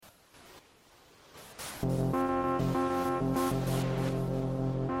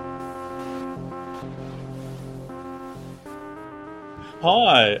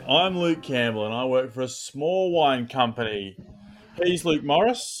Hi, I'm Luke Campbell and I work for a small wine company. He's Luke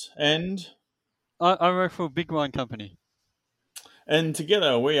Morris I work for a big wine company. and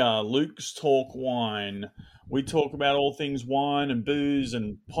together we are Luke's Talk Wine. We talk about all things wine and booze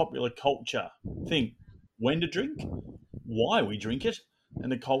and popular culture. Think when to drink, why we drink it,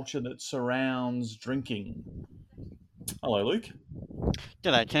 and the culture that surrounds drinking. Hello, Luke.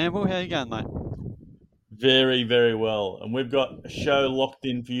 G'day, Campbell. How you going, mate? Very, very well. And we've got a show locked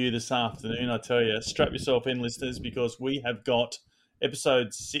in for you this afternoon. I tell you, strap yourself in, listeners, because we have got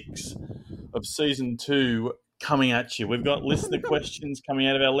episode 6 of season 2 coming at you. We've got listener questions coming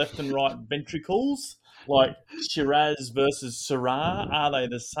out of our left and right ventricles, like Shiraz versus Syrah. Are they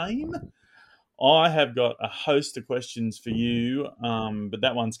the same? I have got a host of questions for you, but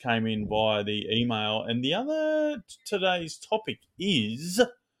that one's came in via the email. And the other today's topic is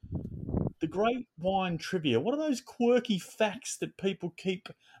the great wine trivia. What are those quirky facts that people keep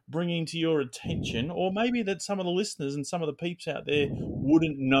bringing to your attention, or maybe that some of the listeners and some of the peeps out there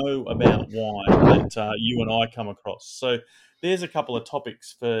wouldn't know about wine that you and I come across? So there's a couple of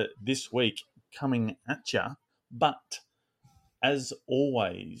topics for this week coming at you. But as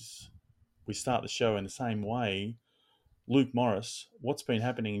always, we start the show in the same way. Luke Morris, what's been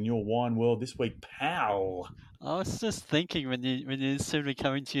happening in your wine world this week, pal? I was just thinking when you said we're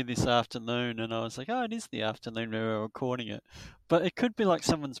coming to you this afternoon, and I was like, oh, it is the afternoon when we're recording it, but it could be like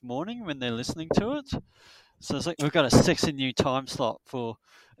someone's morning when they're listening to it. So it's like we've got a sexy new time slot for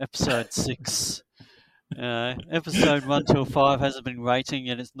episode 6. Episode 1 till 5 hasn't been rating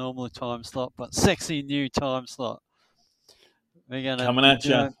at its normal time slot, but sexy new time slot. We're gonna Coming be at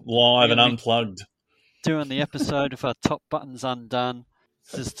you doing, we're live and gonna be unplugged. doing the episode with our top buttons undone,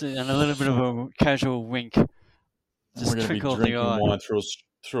 and a little bit of a casual wink, We're just going to be trickle of the drinking eye. wine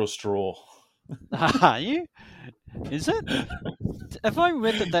through a straw. Are you? Is it? Have I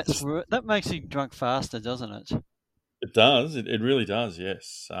read that makes you drunk faster, doesn't it? It does. It really does,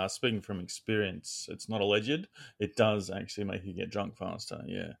 yes. Speaking from experience, it's not alleged. It does actually make you get drunk faster,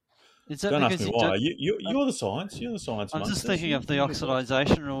 yeah. Is that Don't ask because me you why. don't? You're the science. You're the science I'm just amongst us. thinking of the You advise.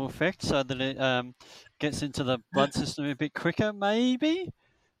 oxidational effect, so that it gets into the blood system a bit quicker, maybe,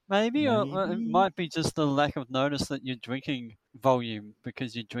 or it Maybe. might be just the lack of notice that you're drinking volume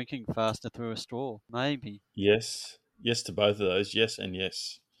because you're drinking faster through a straw. Maybe. Yes. Yes to both of those. Yes and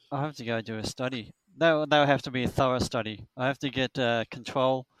yes. I have to go do a study. That will have to be a thorough study. I have to get a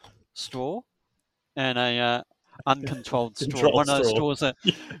control straw and a uncontrolled straw. Control One of those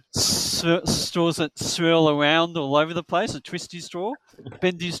straw. straws that swirl around all over the place. A twisty straw,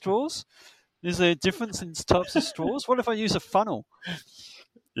 bendy straws. Is there a difference in types of straws? What if I use a funnel?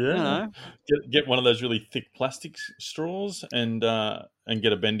 You Yeah. know, Get one of those really thick plastic straws and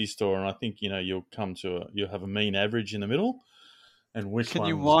get a bendy straw, and I think you'll you'll have a mean average in the middle, and which can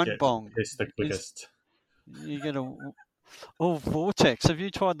you ones wine get bong? piss the quickest. You get a vortex. Have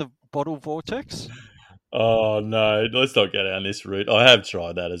you tried the bottle vortex? Oh no, let's not go down this route. I have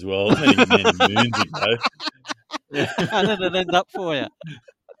tried that as well, many many moons ago. Yeah, How did it end up for you?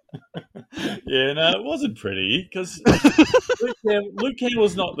 yeah, no, it wasn't pretty because Luke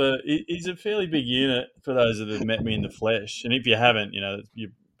Campbell's not he's a fairly big unit for those that have met me in the flesh, and if you haven't, you're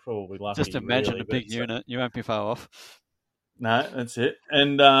probably Just lucky, imagine really. a But big unit. You won't be far off. no, that's it.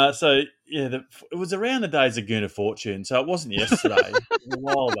 And so yeah, it was around the days of Goon of Fortune, so it wasn't yesterday. It was a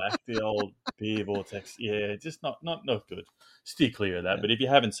while back, the old beer vortex. Yeah, just not good. Steer clear of that. Yeah. But if you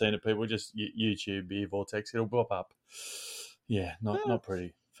haven't seen it, people just YouTube beer vortex. It'll pop up. Yeah, Yeah. not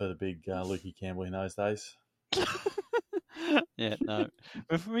pretty for the big Lukey Campbell in those days. Yeah, no.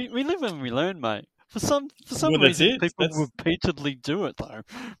 We live and we learn, mate. For some Well, that's reason, it. people That's repeatedly do it though.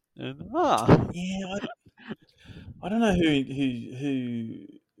 And, yeah. I don't know who.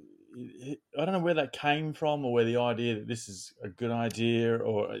 I don't know where that came from, or where the idea that this is a good idea,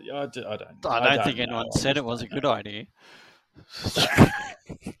 or I I don't think don't anyone know. I said it just was a don't good idea. know.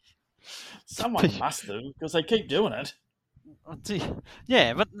 Someone must have, because they keep doing it.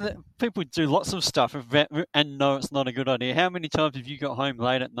 Yeah, but people do lots of stuff and know it's not a good idea. How many times have you got home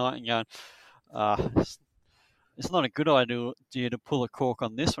late at night and going, it's not a good idea to pull a cork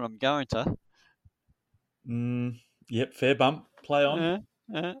on this when I'm going to? Yep, fair bump. Play on.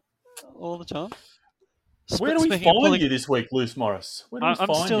 Yeah, all the time. Where do we Speaking of find pulling, you this week, Luce Morris? Where do we I'm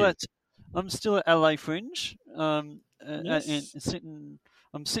find still you? at LA Fringe. And Yes.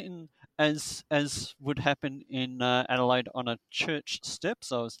 I'm sitting as would happen in Adelaide on a church step.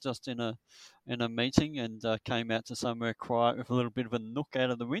 So I was just in a meeting and came out to somewhere quiet with a little bit of a nook out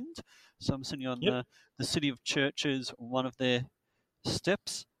of the wind. So I'm sitting on Yep. the City of Churches, one of their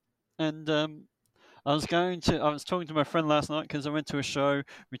steps, and I was talking to my friend last night because I went to a show.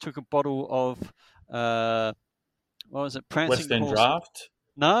 We took a bottle of, what was it? West Prancing End Horse. Draft.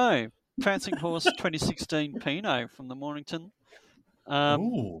 No, Prancing Horse 2016 Pinot from the Mornington.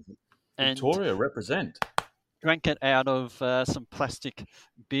 Ooh, And Victoria represent. drank it out of some plastic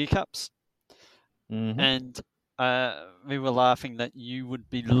beer cups. Mm-hmm. And we were laughing that you would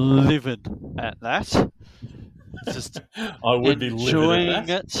be livid at that. Just I would be livid at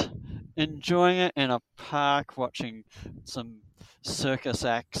that. Enjoying it in a park, watching some circus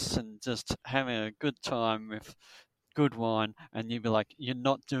acts and just having a good time with good wine, and you'd be like, you're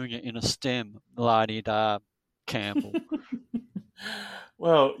not doing it in a stem, la-di-da, Campbell.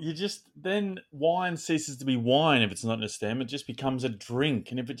 Well, then wine ceases to be wine if it's not in a stem. It just becomes a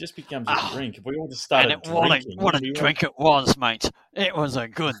drink, and if it just becomes a drink, if we all just started drinking, what a drink it was, mate! It was a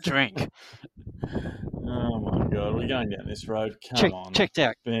good drink. Oh my god, we're going down this road. Come on. Checked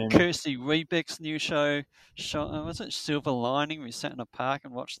out Ben. Kirsty Rebeck's new show. Was it Silver Lining? We sat in a park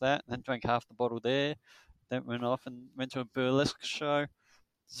and watched that, and then drank half the bottle there. Then went off and went to a burlesque show.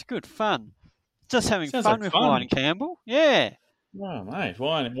 It's good fun. Just having Sounds fun like with fun. wine, Campbell. Yeah. Oh, mate,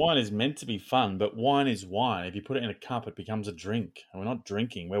 wine is meant to be fun, but wine is wine. If you put it in a cup, it becomes a drink. And we're not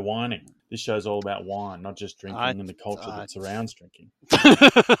drinking, we're whining. This show's all about wine, not just drinking and the culture that surrounds drinking.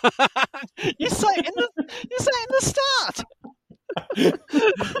 You say in the start.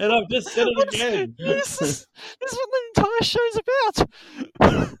 And I've just said it again. This is what the entire show's about.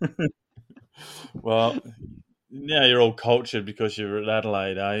 Well, now you're all cultured because you're at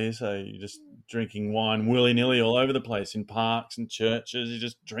Adelaide, are you? So you're just drinking wine willy-nilly all over the place in parks and churches. You're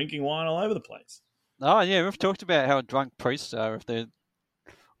just drinking wine all over the place. Oh, yeah, we've talked about how drunk priests are if they're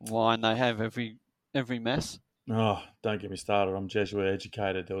wine they have every mass. Oh, don't get me started. I'm Jesuit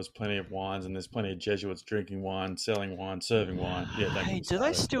educated. There was plenty of wines, and there's plenty of Jesuits drinking wine, selling wine, serving wine. Yeah, don't get me do started.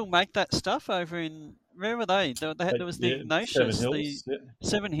 they still make that stuff over in... Where were they? There was the Ignatius,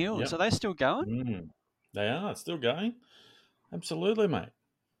 Seven Hills. Yep. Are they still going? They are still going. Absolutely, mate.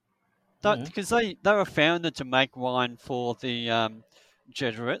 Because they were founded to make wine for the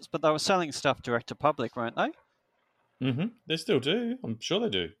Jesuits, but they were selling stuff direct to public, weren't they? Mm-hmm. They still do. I'm sure they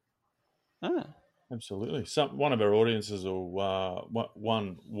do. Ah. Absolutely. One of our audiences will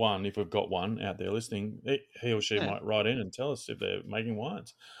one if we've got one out there listening, he or she might write in and tell us if they're making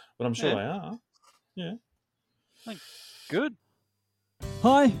wines. But I'm sure they are. Yeah. Good.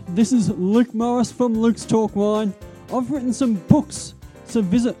 Hi, this is Luke Morris from Luke's Talk Wine. I've written some books, so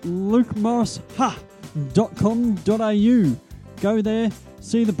visit lukemorrisha.com.au. Go there,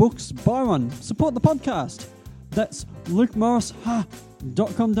 see the books, buy one, support the podcast. That's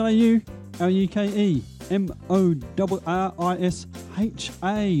lukemorrisha.com.au.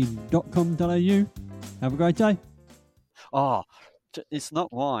 LUKEMORRISHA.com.au. Have a great day. Oh, it's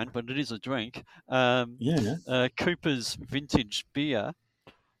not wine, but it is a drink. Cooper's vintage beer.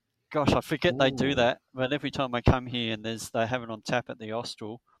 Gosh, I forget they do that, but every time I come here and they have it on tap at the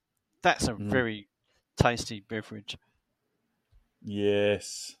Austral, that's a very tasty beverage.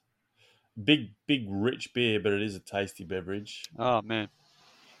 Yes. Big, rich beer, but it is a tasty beverage. Oh, man.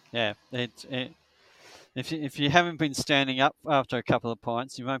 Yeah, if you haven't been standing up after a couple of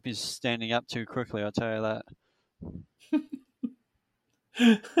pints, you won't be standing up too quickly, I'll tell you that.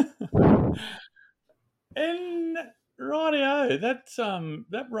 And rightio,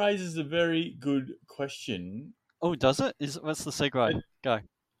 that raises a very good question. Oh, does it? What's the segue? Go.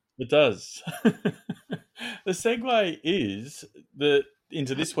 It does. The segue is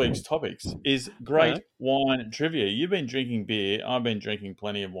into this week's topics is great wine trivia. You've been drinking beer. I've been drinking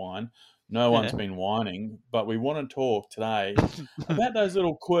plenty of wine. No one's been whining, but we want to talk today about those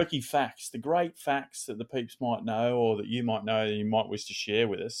little quirky facts, the great facts that the peeps might know or that you might know that you might wish to share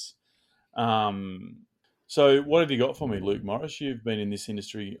with us. So what have you got for me, Luke Morris? You've been in this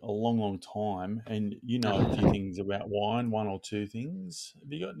industry a long, long time, and you know a few things about wine, one or two things.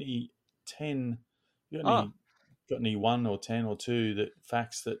 Have you got any 10? Got any 1 or 10 or 2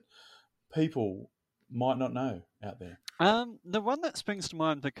 facts that people might not know out there? The one that springs to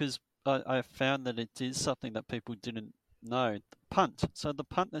mind because I found that it is something that people didn't know. The punt. So the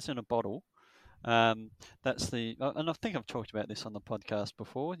punt that's in a bottle. That's and I think I've talked about this on the podcast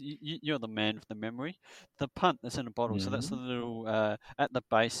before. You're the man with the memory. The punt that's in a bottle. So that's the little at the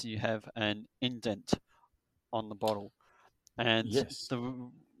base you have an indent on the bottle, and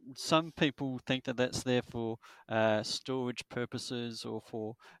some people think that that's there for storage purposes or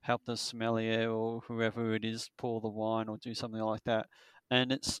for help the sommelier or whoever it is pour the wine or do something like that.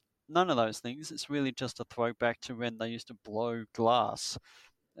 And it's none of those things. It's really just a throwback to when they used to blow glass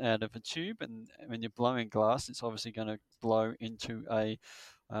out of a tube, and when you're blowing glass, it's obviously going to blow into a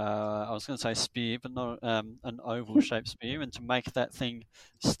I was going to say spear, but not an oval-shaped spear. And to make that thing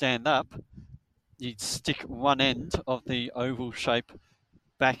stand up, you'd stick one end of the oval shape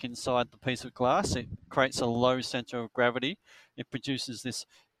back inside the piece of glass. It creates a low center of gravity. It produces this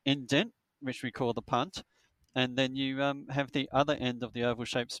indent, which we call the punt. And then you have the other end of the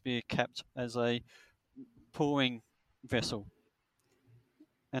oval-shaped spear capped as a pouring vessel.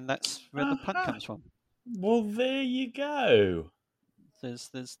 And that's where the punt comes from. Well, there you go.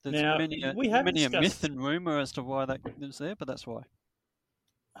 There's Now, we have many a myth discussed. and rumor as to why that is there, but that's why.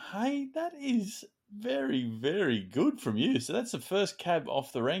 Hey, that is very, very good from you. So that's the first cab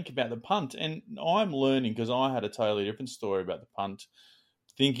off the rank about the punt. And I'm learning because I had a totally different story about the punt,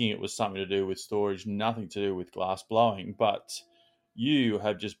 thinking it was something to do with storage, nothing to do with glass blowing. But you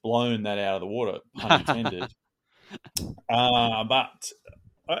have just blown that out of the water, pun intended. But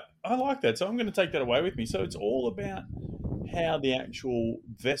I like that. So I'm going to take that away with me. So it's all about how the actual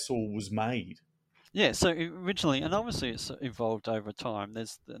vessel was made. Yeah, so originally, and obviously it's evolved over time.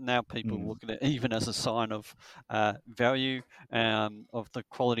 There's now people look at it even as a sign of value, of the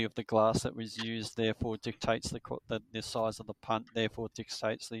quality of the glass that was used. Therefore, dictates the size of the punt. Therefore,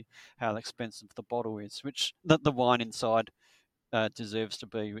 dictates how expensive the bottle is, which the wine inside deserves to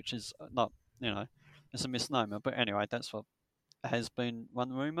be, which is not, it's a misnomer. But anyway, that's what has been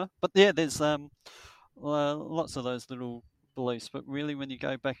one rumor. But yeah, there's lots of those little beliefs. But really, when you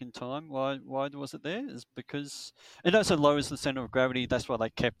go back in time, why was it there? Is because it also lowers the center of gravity. That's why they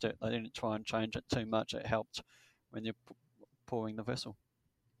kept it. They didn't try and change it too much. It helped when you're pouring the vessel.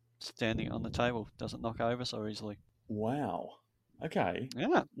 Standing it on the table doesn't knock over so easily. Wow. Okay.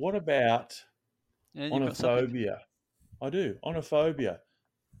 Yeah. What about Yeah, you've got something. onophobia? I do. Onophobia.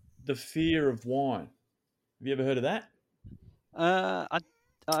 The fear of wine. Have you ever heard of that? I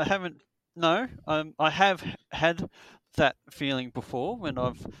haven't. No, I have had that feeling before when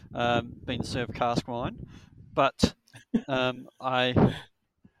I've been served cask wine, but I.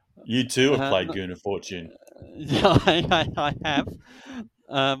 You too have played Goon of Fortune. I have.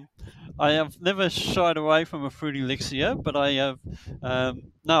 I have never shied away from a fruity elixir, but I have.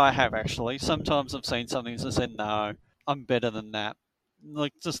 No, I have actually. Sometimes I've seen something and said, "No, I'm better than that."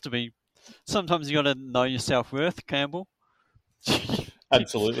 Like just to be. Sometimes you got to know your self-worth, Campbell.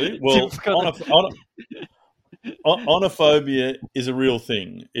 Absolutely. Well, onophobia is a real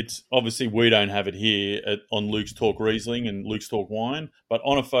thing. It's obviously we don't have it here on Luke's Talk Riesling and Luke's Talk Wine, but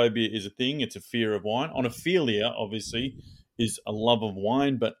onophobia is a thing. It's a fear of wine. Onophilia, obviously, is a love of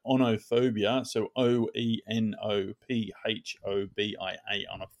wine, but onophobia, so Oenophobia,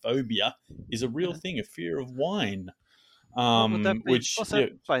 onophobia, is a real thing, a fear of wine. What would that be? What's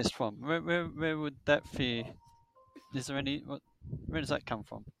that based from? Where would that fear? Is there any? Where does that come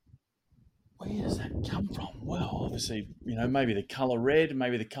from? Where does that come from? Well, obviously, maybe the colour red,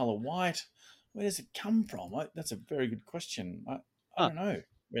 maybe the colour white. Where does it come from? That's a very good question. I don't know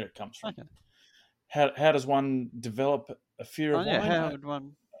where it comes from. Okay. How does one develop a fear of wine? How would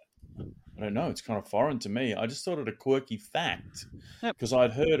one? I don't know. It's kind of foreign to me. I just thought it a quirky fact because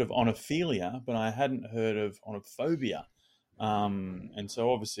I'd heard of onophilia, but I hadn't heard of onophobia. And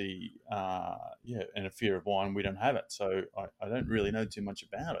so obviously, and a fear of wine, we don't have it. So I don't really know too much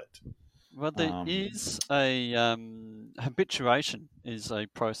about it. Well, there is a habituation is a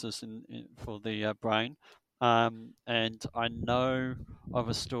process for the brain. And I know of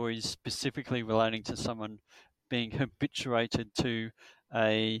a story specifically relating to someone being habituated to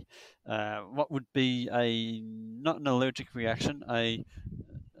a what would be not an allergic reaction, a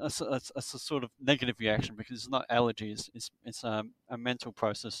sort of negative reaction because it's not allergies. It's a mental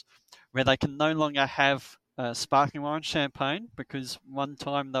process where they can no longer have sparkling wine, champagne, because one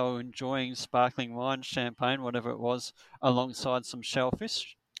time they were enjoying sparkling wine, champagne, whatever it was, alongside some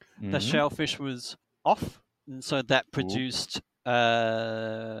shellfish. Mm-hmm. The shellfish was off, and so that produced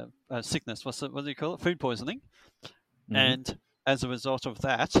sickness. What do you call it? Food poisoning. Mm-hmm. And as a result of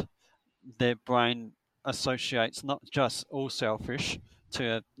that, their brain associates not just all shellfish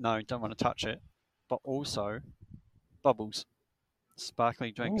to no, don't want to touch it, but also bubbles,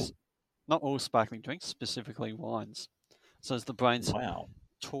 sparkling drinks. Ooh. Not all sparkling drinks, specifically wines. So as the brain's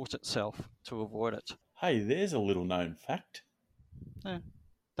taught itself to avoid it. Hey, there's a little known fact. Yeah,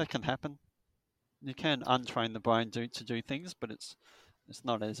 that can happen. You can untrain the brain to do things, but it's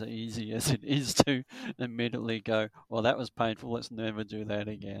not as easy as it is to immediately go, well, that was painful, let's never do that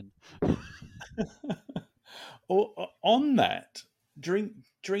again. On that,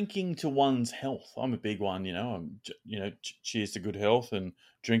 drinking to one's health. I'm a big one, cheers to good health and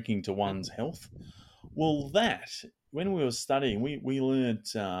drinking to one's health. Well, that, when we were studying, we learned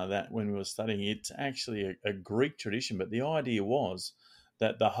that when we were studying, it's actually a Greek tradition, but the idea was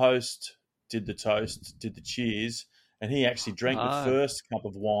that the host did the toast, did the cheers, and he actually drank the Oh. first cup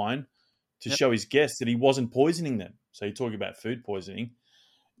of wine to Yep. show his guests that he wasn't poisoning them. So you're talking about food poisoning.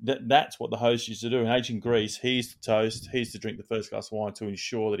 That's what the host used to do. In ancient Greece, he used to toast, he used to drink the first glass of wine to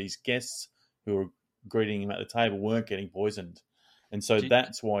ensure that his guests who were greeting him at the table weren't getting poisoned. And so Do-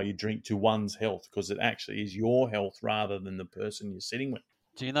 that's why you drink to one's health, because it actually is your health rather than the person you're sitting with.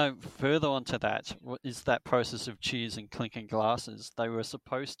 Do you know, further on to that, what is that process of cheers and clinking glasses? They were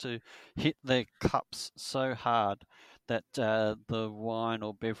supposed to hit their cups so hard that the wine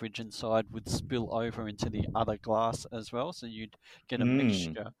or beverage inside would spill over into the other glass as well. So you'd get a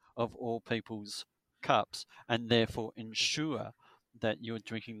mixture of all people's cups and therefore ensure that you're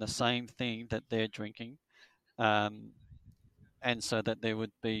drinking the same thing that they're drinking. And so that there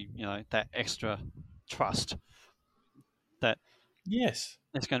would be, that extra trust that Yes.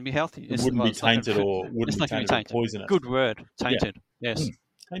 it's going to be healthy. It wouldn't be tainted or it's not going to be tainted. poisonous. Good word, tainted. Yes.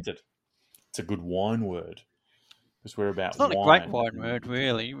 Tainted. It's a good wine word. Because we're about It's not wine. a great wine word,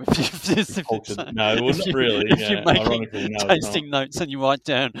 really. No, well, not really. If Yeah, you're making ironically, no, it's tasting notes and you write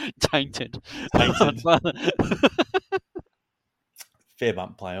down tainted. Tainted. Fair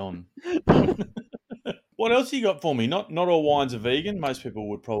bump play on. What else you got for me? Not all wines are vegan. Most people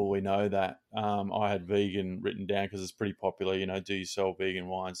would probably know that. I had vegan written down because it's pretty popular. Do you sell vegan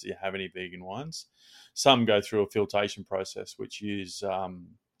wines? Do you have any vegan wines? Some go through a filtration process, which uses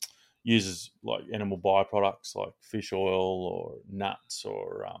like animal byproducts like fish oil or nuts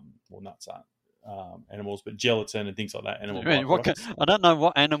or nuts aren't animals, but gelatin and things like that. Animal byproducts. I don't know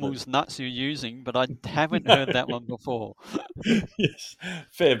what animals' nuts you're using, but I haven't heard that one before. Yes,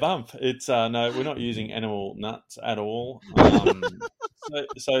 fair bump. It's no, we're not using animal nuts at all.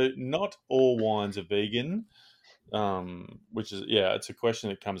 So not all wines are vegan, which is it's a question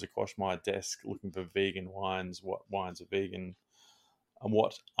that comes across my desk looking for vegan wines. What wines are vegan and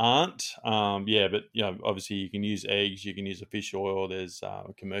what aren't? But obviously you can use eggs, you can use a fish oil. There's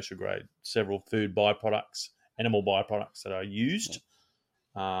commercial grade, several food byproducts, animal byproducts that are used.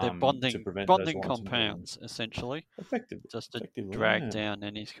 They're bonding compounds, essentially. Effectively. Just to drag down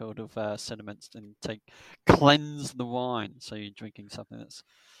any sort of sediments and cleanse the wine. So you're drinking something that's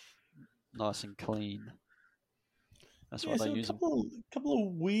nice and clean. That's what they use. A couple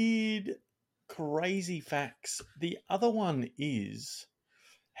of weird, crazy facts. The other one is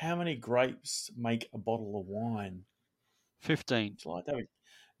how many grapes make a bottle of wine? 15. Would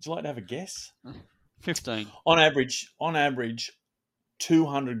you like to have a guess? 15. On average,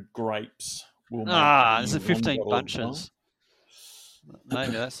 200 grapes will make. Is it 15 bunches?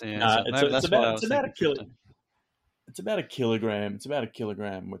 Maybe that's the answer. It's about a kilo. It's about a kilogram. It's about a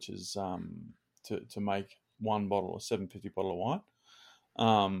kilogram, which is to make one bottle, a 750 bottle of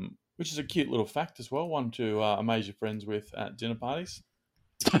wine, which is a cute little fact as well. One to amaze your friends with at dinner parties.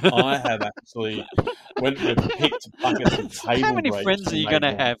 I have actually went with picked buckets of table How many grapes friends are you going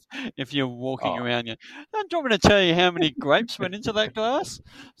to have if you're walking around? Do you want me to tell you how many grapes went into that glass?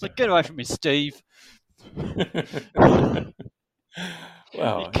 It's like, get away from me, Steve. Well,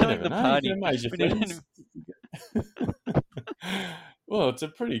 you're killing the party. You can amaze your friends. Well, it's a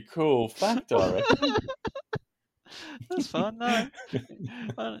pretty cool fact, I reckon. That's fine. No,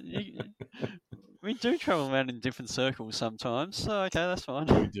 we do travel around in different circles sometimes, so okay, that's fine.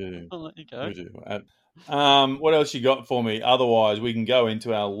 We do. I'll let you go. We do. What else you got for me? Otherwise, we can go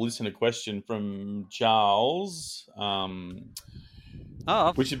into our listener question from Charles,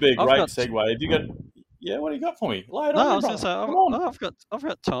 which would be a great segue. Have you got? Yeah, what do you got for me? Lay it on, I was going to say I've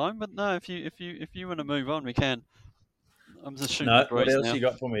got time, but no, if you want to move on, we can. I'm just shooting. No, what else you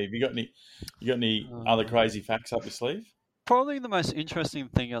got for me? Have you got any other crazy facts up your sleeve? Probably the most interesting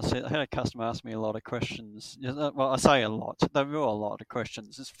thing I had a customer ask me a lot of questions. Well, I say a lot. There were a lot of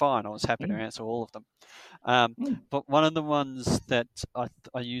questions. It's fine. I was happy to answer all of them. But one of the ones that I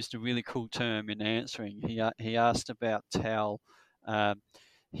used a really cool term in answering, he asked about how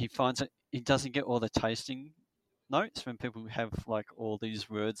he finds that he doesn't get all the tasting notes when people have like all these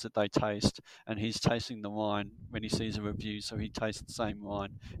words that they taste, and he's tasting the wine when he sees a review, so he tastes the same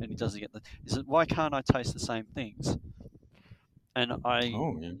wine and he doesn't get why can't I taste the same things? And I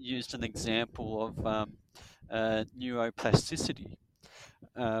used an example of neuroplasticity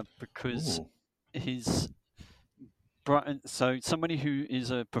because so somebody who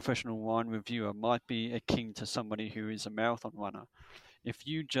is a professional wine reviewer might be akin to somebody who is a marathon runner. If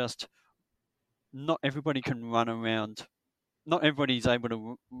you just not everybody can run around. Not everybody's able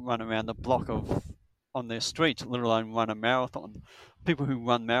to run around the block on their street, let alone run a marathon. People who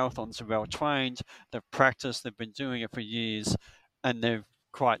run marathons are well trained. They've practiced. They've been doing it for years, and they've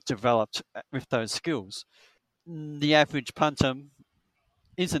quite developed with those skills. The average punter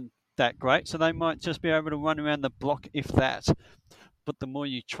isn't that great. So they might just be able to run around the block, if that. But the more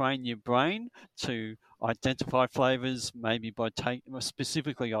you train your brain to identify flavors, maybe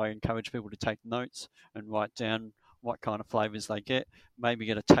specifically, I encourage people to take notes and write down what kind of flavors they get. Maybe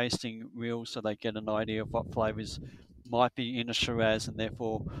get a tasting reel so they get an idea of what flavors might be in a Shiraz, and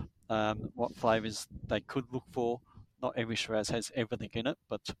therefore what flavors they could look for. Not every Shiraz has everything in it,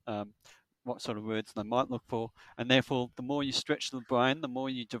 but what sort of words they might look for. And therefore, the more you stretch the brain, the more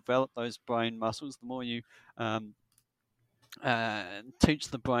you develop those brain muscles, the more you teach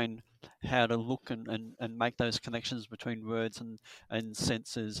the brain how to look and make those connections between words and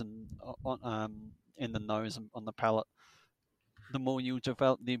senses and in the nose and on the palate, the more you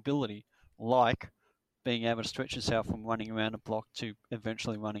develop the ability, like being able to stretch yourself from running around a block to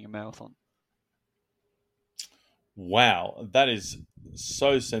eventually running a marathon. Wow, that is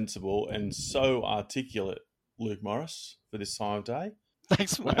so sensible and so articulate, Luke Morris, for this time of day.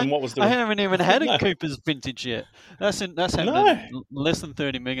 Thanks, mate. And what was the? I haven't even had a No. Cooper's vintage yet. That's happened No. in less than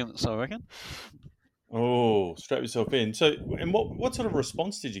 30 minutes, I reckon. Oh, strap yourself in. So, and what sort of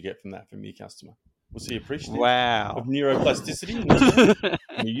response did you get from that from your customer? Was he appreciative Wow. of neuroplasticity?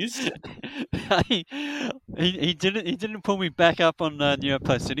 And you used it? He didn't pull me back up on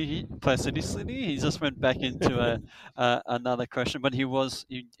neuroplasticity. He just went back into another question. But he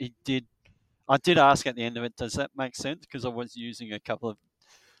did. I did ask at the end of it, does that make sense? Because I was using a couple of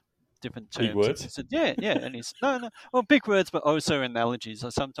different terms. Big words? He said, yeah. And he's, no. Well, big words, but also analogies. I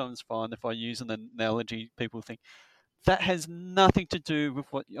sometimes find if I use an analogy, people think, that has nothing to do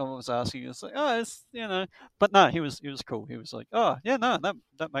with what I was asking. It's like, oh, it's, but no, he was cool. He was like, oh, yeah, no,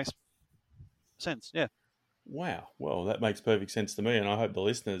 that makes sense. Yeah. Wow. Well, that makes perfect sense to me, and I hope the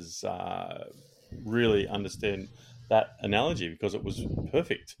listeners really understand that analogy because it was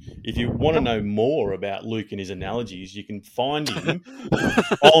perfect. If you want to know more about Luke and his analogies, you can find him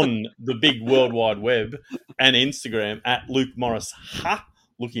on the big World Wide Web and Instagram at Luke Morris.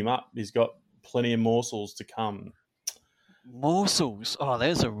 Look him up. He's got plenty of morsels to come. Morsels. Oh,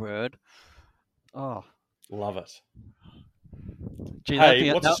 there's a word. Oh, love it. Gee,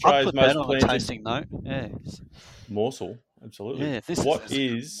 hey, what's Australia's I'll put most that on a planted tasting note? Yeah. Morsel? Absolutely. Yeah.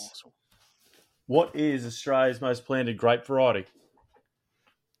 What is Australia's most planted grape variety?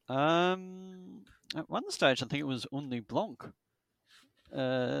 At one stage, I think it was Uni Blanc,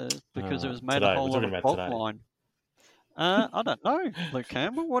 because it was made a whole lot of bulk wine. I don't know, Luke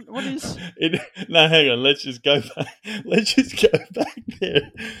Campbell. What is? No, hang on. Let's just go back. Let's just go back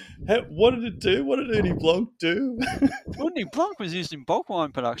there. What did it do? What did Uni Blanc do? Uni Blanc was used in bulk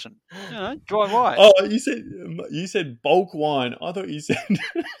wine production. Dry white. Oh, you said bulk wine. I thought you said.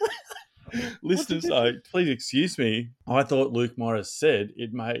 Listeners, please excuse me. I thought Luke Morris said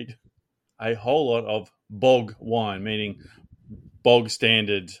it made a whole lot of bog wine, meaning bog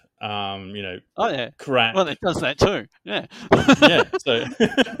standard. Oh yeah, crap. Well, it does that too. Yeah, yeah. So,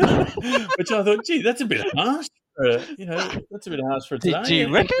 which I thought, gee, that's a bit harsh. That's a bit harsh for today. Do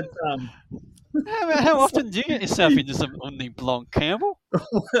you reckon? How often do you get yourself into some Uni Blanc, Campbell?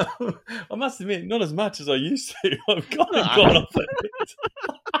 Well, I must admit, not as much as I used to. I've kind of gone off it.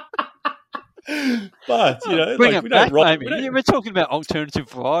 But bring it back, maybe. We're talking about alternative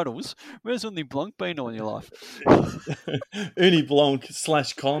varietals. Where's Uni Blanc been all your life? Uni Blanc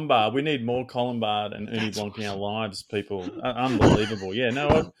 / Colombard. We need more Colombard and Uni Blanc in our lives, people. Unbelievable. Yeah,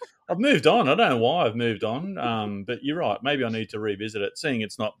 no, I've moved on. I don't know why I've moved on, but you're right. Maybe I need to revisit it. Seeing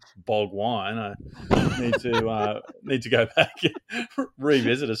it's not bog wine, I need to go back and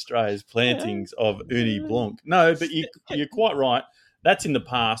revisit Australia's plantings of Uni Blanc. No, but you're quite right. That's in the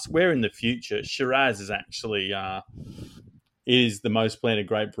past. We're in the future. Shiraz is actually is the most planted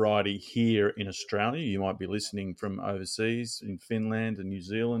grape variety here in Australia. You might be listening from overseas in Finland and New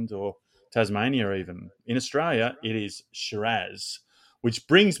Zealand or Tasmania even. In Australia, it is Shiraz, which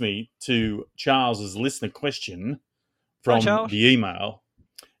brings me to Charles's listener question from the email.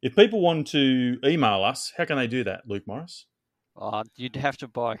 If people want to email us, how can they do that, Luke Morris? You'd have to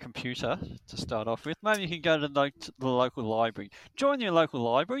buy a computer to start off with. Maybe you can go to the local library. Join your local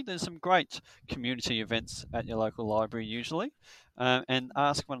library. There's some great community events at your local library usually. And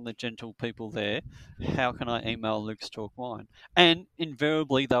ask one of the gentle people there, how can I email Luke's Talk Wine? And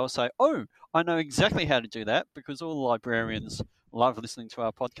invariably they'll say, oh, I know exactly how to do that because all librarians love listening to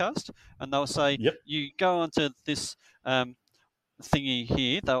our podcast. And they'll say, yep. You go onto this thingy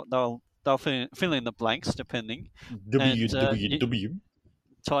here. They'll fill in the blanks depending. www.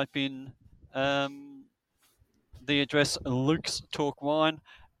 Type in the address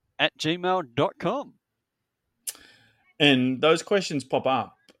lukestalkwine@gmail.com. And those questions pop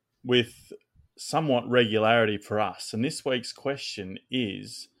up with somewhat regularity for us. And this week's question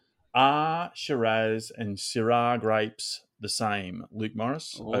is, are Shiraz and Syrah grapes the same? Luke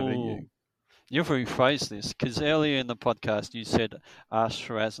Morris, over to you. You've rephrased this because earlier in the podcast you said, are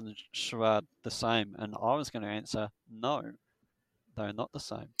Shiraz and Syrah the same? And I was going to answer, no, they're not the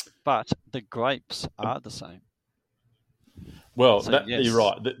same. But the grapes are the same. Well, So, you're yes.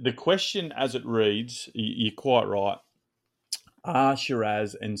 right. The question as it reads, you're quite right. Are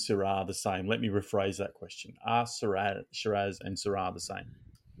Shiraz and Syrah the same? Let me rephrase that question. Are Shiraz and Syrah the same?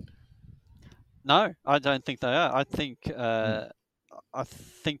 No, I don't think they are. I think I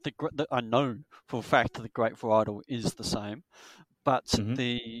think I know for a fact that the grape varietal is the same, but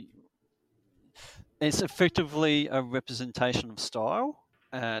Mhm. it's effectively a representation of style.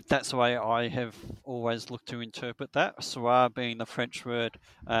 That's the way I have always looked to interpret that. Syrah being the French word,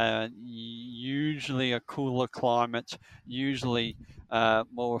 usually a cooler climate, usually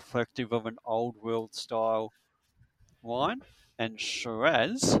more reflective of an old world style wine, and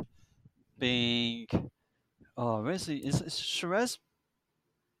Shiraz being is Shiraz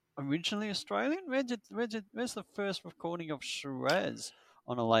originally Australian? Where's the first recording of Shiraz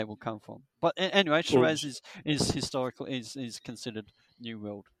on a label come from? But anyway, Well, Shiraz is historical is considered New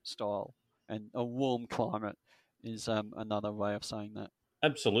World style, and a warm climate is another way of saying that.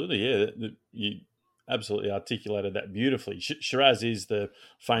 absolutely, yeah. You absolutely articulated that beautifully. Shiraz is the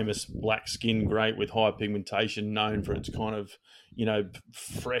famous black skin grape with high pigmentation, known for its kind of,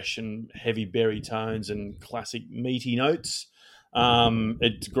 fresh and heavy berry tones and classic meaty notes.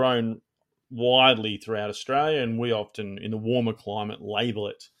 It's grown widely throughout Australia, and we often, in the warmer climate, label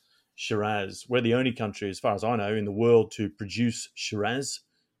it Shiraz. We're the only country, as far as I know, in the world to produce Shiraz.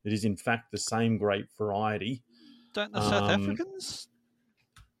 It is, in fact, the same grape variety. Don't the South Africans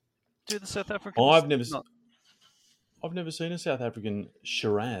do the South Africans? I've never seen a South African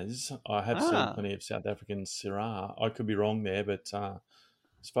Shiraz. I have seen plenty of South African Syrah. I could be wrong there, but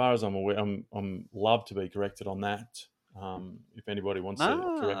as far as I'm aware, I'm love to be corrected on that. If anybody wants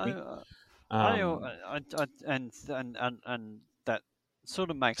to correct me, and that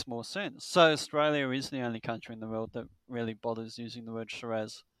sort of makes more sense. So Australia is the only country in the world that really bothers using the word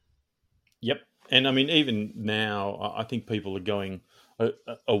Shiraz. Yep, and I mean even now, I think people are going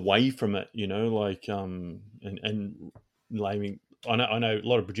away from it. And naming. I know a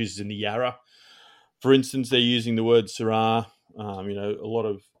lot of producers in the Yarra, for instance, they're using the word Syrah. A lot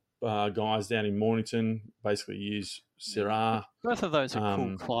of guys down in Mornington basically use Syrah. Both of those are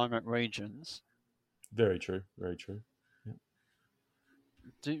cool climate regions. Very true. Very true.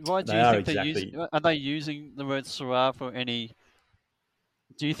 Yeah. Why do you think are they using the word Syrah for any?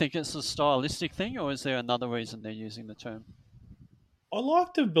 Do you think it's a stylistic thing, or is there another reason they're using the term? I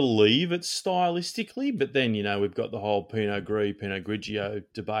like to believe it's stylistically, but then we've got the whole Pinot Gris, Pinot Grigio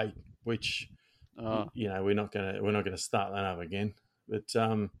debate, which we're not gonna start that up again. But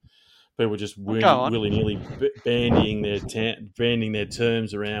people just willy nilly banding their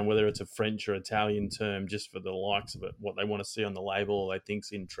terms around, whether it's a French or Italian term, just for the likes of it, what they want to see on the label or they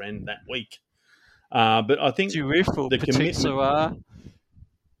think's in trend that week. But I think Durif or Petit Syrah,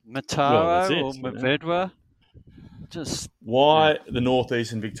 Mataro or Mourvedre. Just why the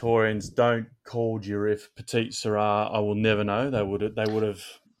northeastern Victorians don't call Durif Petit Syrah, I will never know. They would have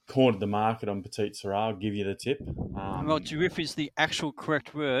cornered the market on Petit Syrah. I'll give you the tip. Well, Durif is the actual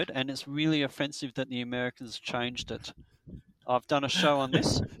correct word, and it's really offensive that the Americans changed it. I've done a show on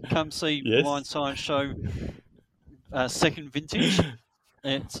this. Come see Wine Science Show second vintage.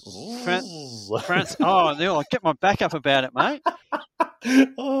 It's France. Oh, no, I'll get my back up about it, mate.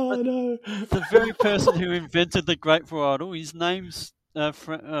 Oh, no. The very person who invented the grape varietal, his name's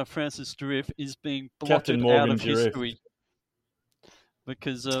Francis Durif, is being blotted out of history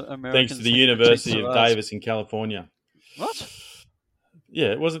because Americans. Thanks to the University of Davis in California. What?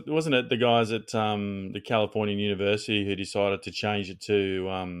 Yeah, wasn't it the guys at the Californian University who decided to change it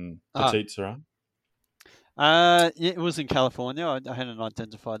to Petit Syrah? Yeah, it was in California. I hadn't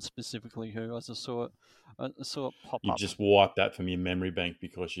identified specifically who. I just saw it pop up. You just wiped that from your memory bank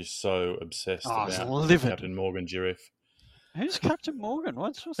because you're so obsessed about Captain Morgan Durif. Who's Captain Morgan?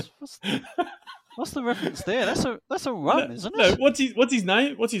 What's the reference there? That's a rum, isn't it? No, what's his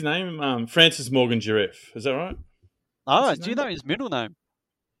name? What's his name? Francis Morgan Durif. Is that right? Oh, do you know his middle name?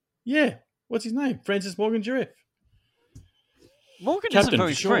 Yeah. What's his name? Francis Morgan Durif. Morgan isn't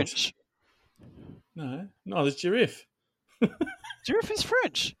very French. No, it's Durif. Durif is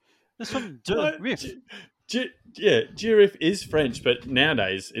French. It's from Durif. Durif is French, but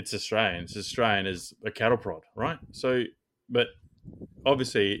nowadays it's Australian. It's Australian as a cattle prod, right? So, but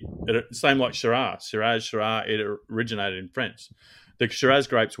obviously, same like Shiraz. Shiraz, it originated in France. the Shiraz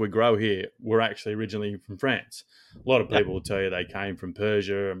grapes we grow here were actually originally from France. A lot of people will tell you they came from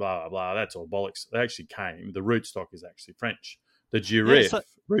Persia and blah, blah, blah. That's all bollocks. They actually came. The rootstock is actually French. The Durif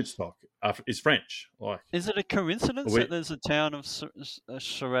rootstock is French. Is it a coincidence that there's a town of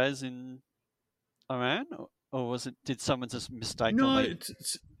Shiraz in Iran? Or did someone just mistakenly...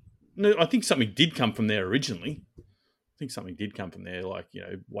 No, I think something did come from there originally.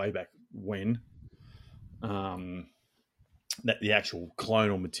 Way back when. That the actual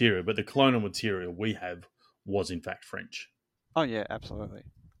clonal material, but the clonal material we have was in fact French. Oh yeah, absolutely.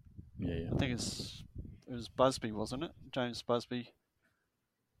 Yeah. I think it was Busby, wasn't it? James Busby.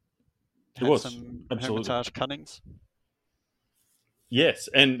 It was some absolutely Hermitage cuttings. Yes,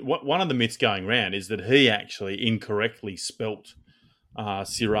 and one of the myths going around is that he actually incorrectly spelt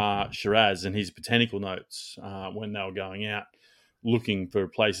Syrah Shiraz in his botanical notes when they were going out looking for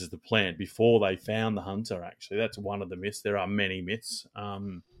places to plant before they found the hunter. Actually, that's one of the myths. There are many myths.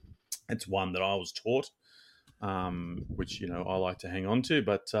 It's one that I was taught, which I like to hang on to.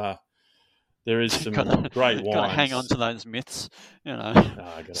 But there is some great wines. Got to hang on to those myths. A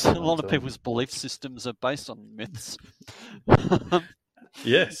lot of people's belief systems are based on myths.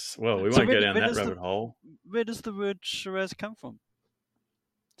 Yes. Well, we won't go down that rabbit hole. Where does the word Shiraz come from?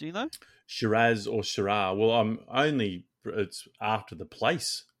 Do you know? Shiraz or Syrah? Well, it's after the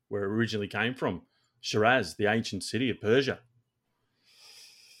place where it originally came from. Shiraz, the ancient city of Persia.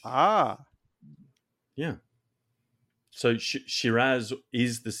 Ah. Yeah. So Shiraz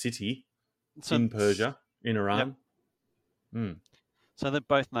is the city in Persia, in Iran. Yep. Mm. So they're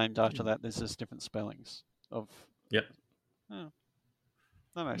both named after that. There's just different spellings of... Yep. Oh,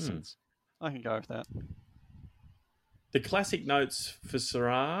 that makes sense. I can go with that. The classic notes for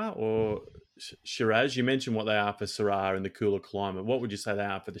Syrah or Shiraz, you mentioned what they are for Syrah in the cooler climate. What would you say they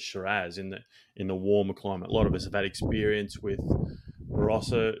are for the Shiraz in the warmer climate? A lot of us have had experience with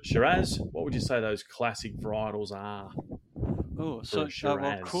Barossa Shiraz. What would you say those classic varietals are? Oh, so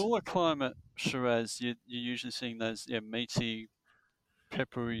cooler climate Shiraz, you're usually seeing those meaty,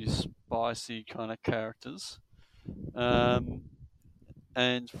 peppery, spicy kind of characters.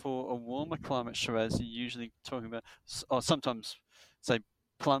 And for a warmer climate Shiraz, you're usually talking about, sometimes, say,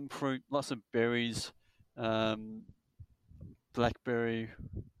 plum fruit, lots of berries, blackberry.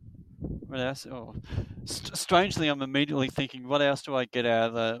 What else? Oh, strangely, I'm immediately thinking, what else do I get out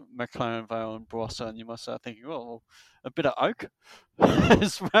of the McLaren Vale and Barossa? And you must start thinking, a bit of oak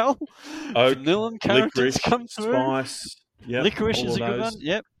as well. Oak, vanilla characters come through. Spice. Yep, licorice is a good one.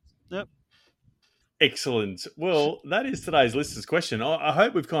 Yep. Excellent. Well, that is today's listener's question. I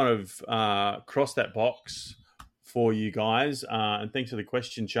hope we've kind of crossed that box for you guys. And thanks for the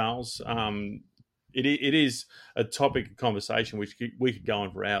question, Charles. It is a topic of conversation which we could go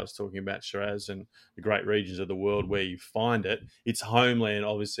on for hours talking about Shiraz and the great regions of the world where you find it. Its homeland,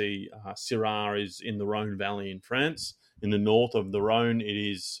 obviously, Syrah is in the Rhone Valley in France. In the north of the Rhone, it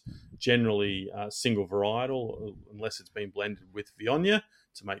is generally single varietal unless it's been blended with Viognier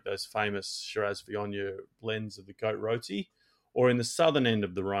to make those famous Shiraz Viognier blends of the Côte Rôtie. Or in the southern end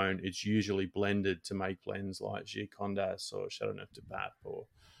of the Rhone, it's usually blended to make blends like Giacondas or Châteauneuf du Pape or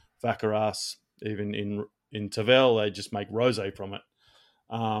Vaccaras. Even in Tavel, they just make rosé from it.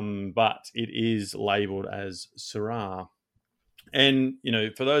 But it is labelled as Syrah. And,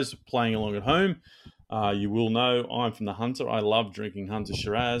 for those playing along at home, you will know I'm from the Hunter. I love drinking Hunter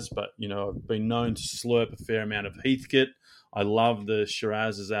Shiraz, but, I've been known to slurp a fair amount of Heathcote. I love the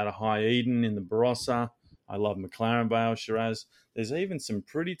Shirazes out of High Eden in the Barossa. I love McLaren Vale Shiraz. There's even some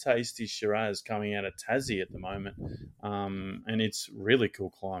pretty tasty Shiraz coming out of Tassie at the moment, and it's really cool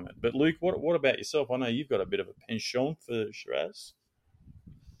climate. But Luke, what about yourself? I know you've got a bit of a penchant for Shiraz.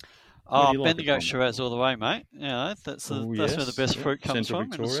 Bendigo Shiraz all the way, mate. That's where the best fruit comes Central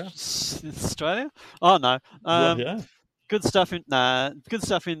from Victoria. in Australia. Oh no, good stuff in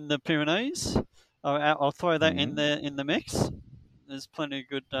the Pyrenees. I'll throw that in the mix. There's plenty of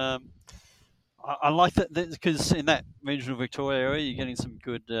good. I like that because in that regional Victoria area, you're getting some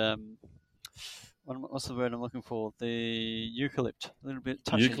good. What's the word I'm looking for? The eucalypt, a little bit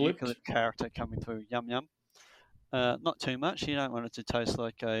touch of eucalypt character coming through. Yum yum. Not too much. You don't want it to taste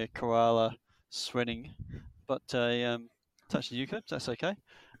like a koala sweating, but a touch of eucalypt. That's okay.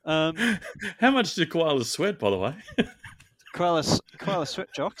 How much do koalas sweat, by the way? Koala sweat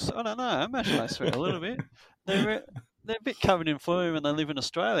jocks. I don't know. I imagine they sweat a little bit. They're a bit covered in flume and they live in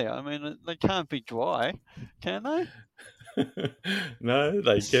Australia. I mean, they can't be dry, can they? No,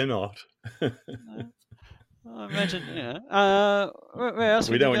 they cannot. No. I imagine, where else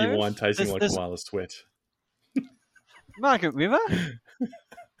we don't want your wine tasting like koala sweat. Margaret River.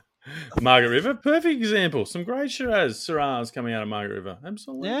 Margaret River, perfect example. Some great Syrahs coming out of Margaret River.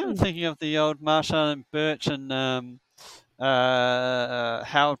 Absolutely. Yeah, I'm thinking of the old Marshall and Birch and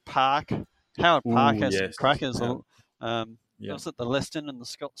Howard Park. Howard Park Ooh, has some yes. crackers. Yeah. Yeah. Was it the Leston and the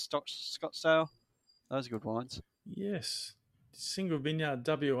Scottsdale? Those are good wines. Yes. Single vineyard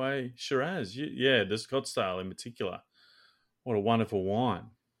WA Shiraz. Yeah, the Scottsdale in particular. What a wonderful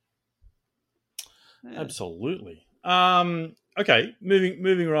wine. Yeah. Absolutely. Okay,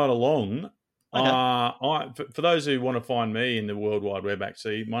 moving right along. Okay. For those who want to find me in the World Wide Web,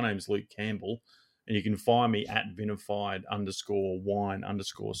 actually, my name's Luke Campbell, and you can find me at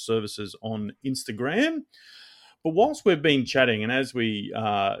vinified_wine_services on Instagram. But whilst we've been chatting, and as we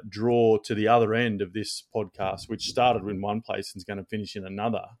draw to the other end of this podcast, which started in one place and is going to finish in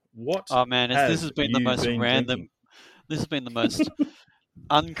another, Oh man, this has been the most random. Drinking? This has been the most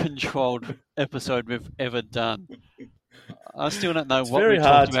uncontrolled episode we've ever done. I still don't know what we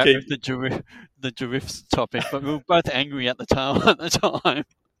talked about with the giraffes topic, but we were both angry at the time.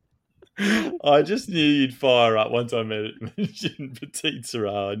 I just knew you'd fire up once I mentioned Petite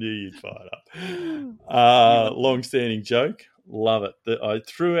Syrah. I knew you'd fire up. Long-standing joke. Love it. That I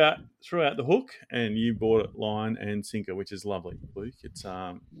threw out the hook, and you bought it line and sinker, which is lovely, Luke. It's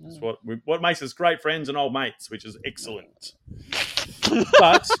what makes us great friends and old mates, which is excellent.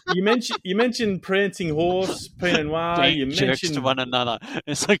 But you mentioned Prancing Horse, Pinot Noir. You mentioned to one another.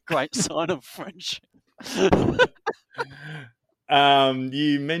 It's a great sign of friendship.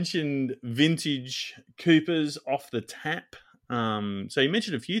 You mentioned vintage Coopers off the tap. So you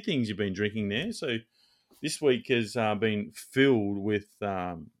mentioned a few things you've been drinking there. So this week has been filled with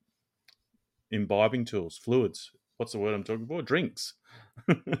imbibing tools, fluids. What's the word I'm talking for? Drinks.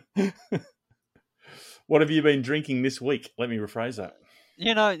 What have you been drinking this week? Let me rephrase that.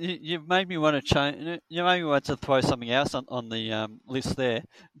 You know, you made me want to change. You made me want to throw something else on the list there.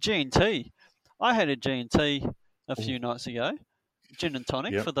 G&T. I had a G&T a few nights ago. Gin and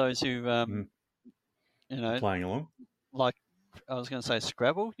tonic for those who, you know, playing along. Like I was going to say,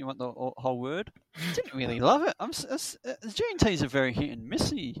 Scrabble. You want the whole word? Didn't really love it. G&T is a very hit and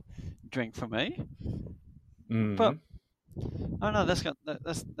missy drink for me. But I don't know. That's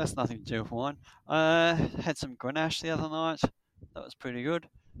nothing to do with wine. I had some Grenache the other night. That was pretty good.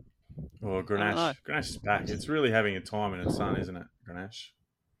 Oh, Grenache. Grenache is back. It's really having a time in its sun, isn't it, Grenache?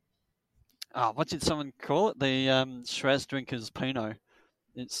 Oh, what did someone call it? The Shiraz Drinkers Pinot.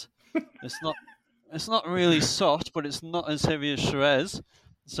 It's not really soft, but it's not as heavy as Shiraz.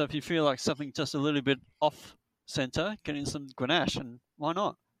 So if you feel like something just a little bit off center, get in some Grenache, and why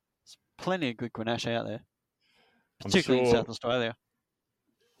not? There's plenty of good Grenache out there, particularly in South Australia.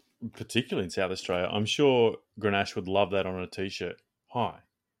 Particularly in South Australia, I'm sure Grenache would love that on a T-shirt. Hi,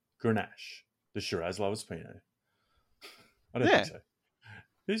 Grenache, the Shiraz Lovers Pinot. I don't think so.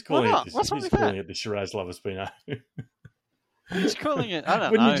 Who's calling it this? Who's calling it the Shiraz Lovers Pinot? Who's calling it? I don't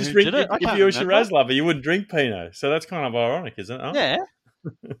Wouldn't know. You just drink, if you're a Shiraz lover, you wouldn't drink Pinot. So that's kind of ironic, isn't it? Huh? Yeah.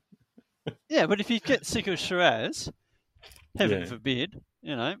 Yeah, but if you get sick of Shiraz, heaven forbid,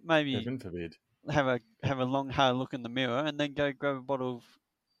 you know, maybe heaven forbid, have a long hard look in the mirror and then go grab a bottle of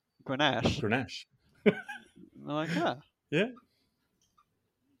Grenache. Like, yeah.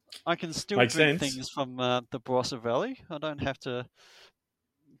 I can still Makes drink sense. things from the Barossa Valley. I don't have to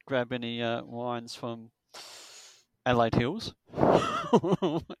grab any wines from Adelaide Hills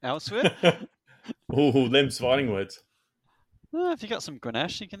elsewhere. Oh, them's fighting words. If you got some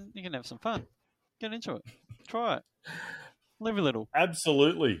Grenache, you can have some fun. Get into it. Try it. Live a little.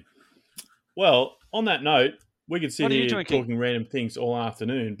 Absolutely. Well, on that note, we could sit here talking random things all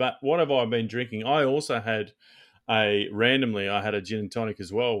afternoon, but what have I been drinking? I also had I had a gin and tonic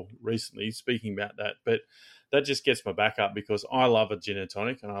as well recently, speaking about that, but that just gets my back up because I love a gin and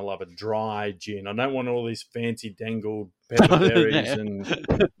tonic and I love a dry gin. I don't want all these fancy dangled pepperberries and,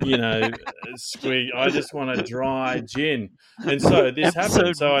 you know, squig. I just want a dry gin. And so this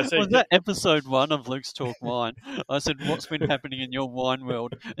happened. So I said, was that episode 1 of Luke's Talk Wine? I said, what's been happening in your wine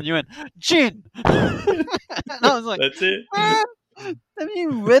world? And you went, gin. And I was like, that's it. Have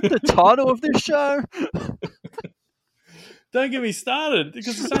you read the title of this show? Don't get me started,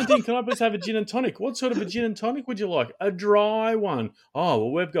 because the same thing, can I just have a gin and tonic? What sort of a gin and tonic would you like? A dry one. Oh,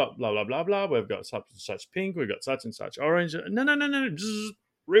 well, we've got blah, blah, blah, blah. We've got such and such pink. We've got such and such orange. No. Zzz,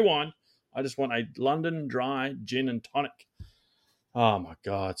 rewind. I just want a London dry gin and tonic. Oh, my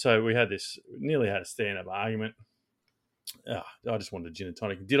God. So we nearly had a stand-up argument. I just wanted a gin and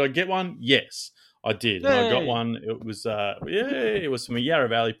tonic. Did I get one? Yes, I did. And I got one. It was, it was from a Yarra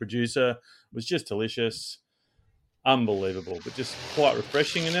Valley producer. It was just delicious. Unbelievable, but just quite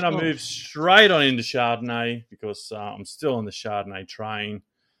refreshing. And then I moved straight on into Chardonnay because I'm still on the Chardonnay train.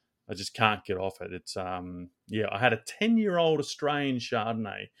 I just can't get off it. It's I had a 10-year-old Australian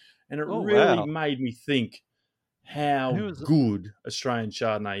Chardonnay, and it really made me think how good Australian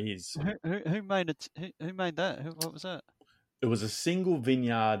Chardonnay is. Who made it? Who made that? What was that? It was a single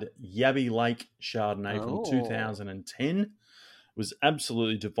vineyard Yabby Lake Chardonnay from 2010. It was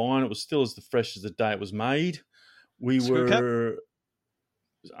absolutely divine. It was still as fresh as the day it was made. We were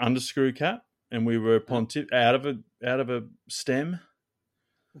under screw cap, and we were out of a stem.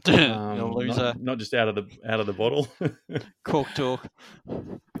 Loser. Not just out of the bottle. Cork talk.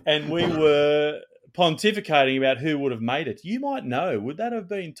 And we were pontificating about who would have made it. You might know. Would that have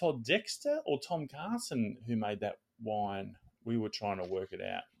been Todd Dexter or Tom Carson who made that wine? We were trying to work it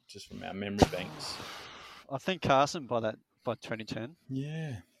out just from our memory banks. I think Carson by 2010.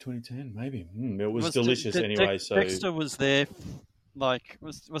 Yeah, 2010 maybe. It was delicious anyway. So Dexter was there.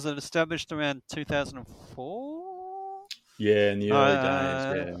 Was it established around 2004? Yeah, in the early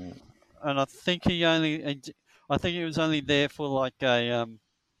days. Yeah. And I think he was only there for like a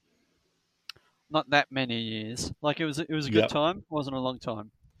not that many years. Like it was a good time. It wasn't a long time.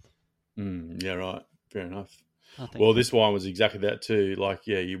 Yeah, right. Fair enough. Well, this wine was exactly that too. Like,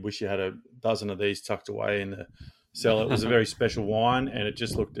 you wish you had a dozen of these tucked away in the cellar. It was a very special wine, and it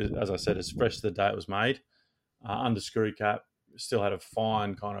just looked, as I said, as fresh as the day it was made. Under screw cap, still had a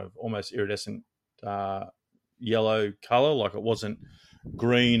fine kind of almost iridescent yellow colour. Like it wasn't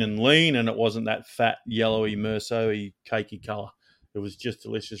green and lean, and it wasn't that fat, yellowy, merceau-y, cakey colour. It was just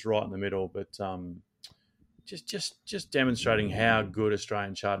delicious right in the middle, but just demonstrating how good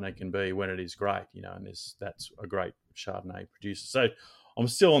Australian Chardonnay can be when it is great, and that's a great Chardonnay producer. So I'm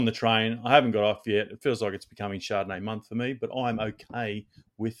still on the train. I haven't got off yet. It feels like it's becoming Chardonnay month for me, but I'm okay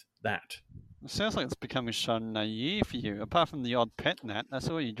with that. It sounds like it's becoming Chardonnay year for you. Apart from the odd pet nat, that's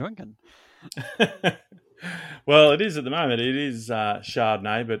all you're drinking. Well, it is at the moment. It is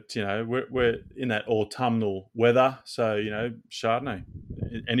Chardonnay, but we're in that autumnal weather, so Chardonnay.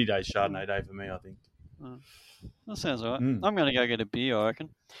 Any day's Chardonnay day for me, I think. That sounds all right. I'm going to go get a beer, I reckon.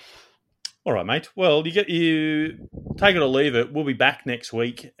 All right, mate. Well, you take it or leave it. We'll be back next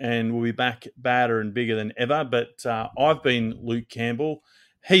week, and we'll be back badder and bigger than ever. But I've been Luke Campbell.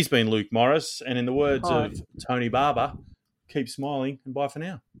 He's been Luke Morris. And in the words of Tony Barber, keep smiling and bye for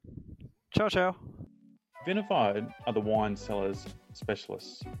now. Ciao, ciao. Vinified are the wine sellers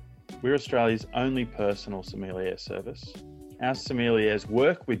specialists. We're Australia's only personal sommelier service. Our sommeliers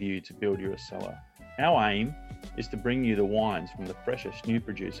work with you to build your cellar. Our aim is to bring you the wines from the freshest new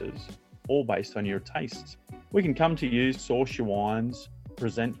producers, all based on your tastes. We can come to you, source your wines,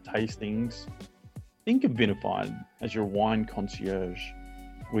 present tastings. Think of Vinified as your wine concierge.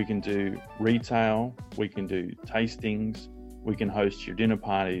 We can do retail, we can do tastings, we can host your dinner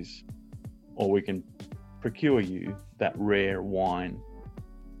parties, or we can procure you that rare wine.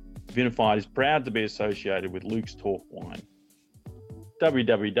 Vinified is proud to be associated with Luke's Talk Wine.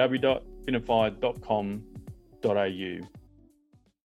 www.vinified.com.au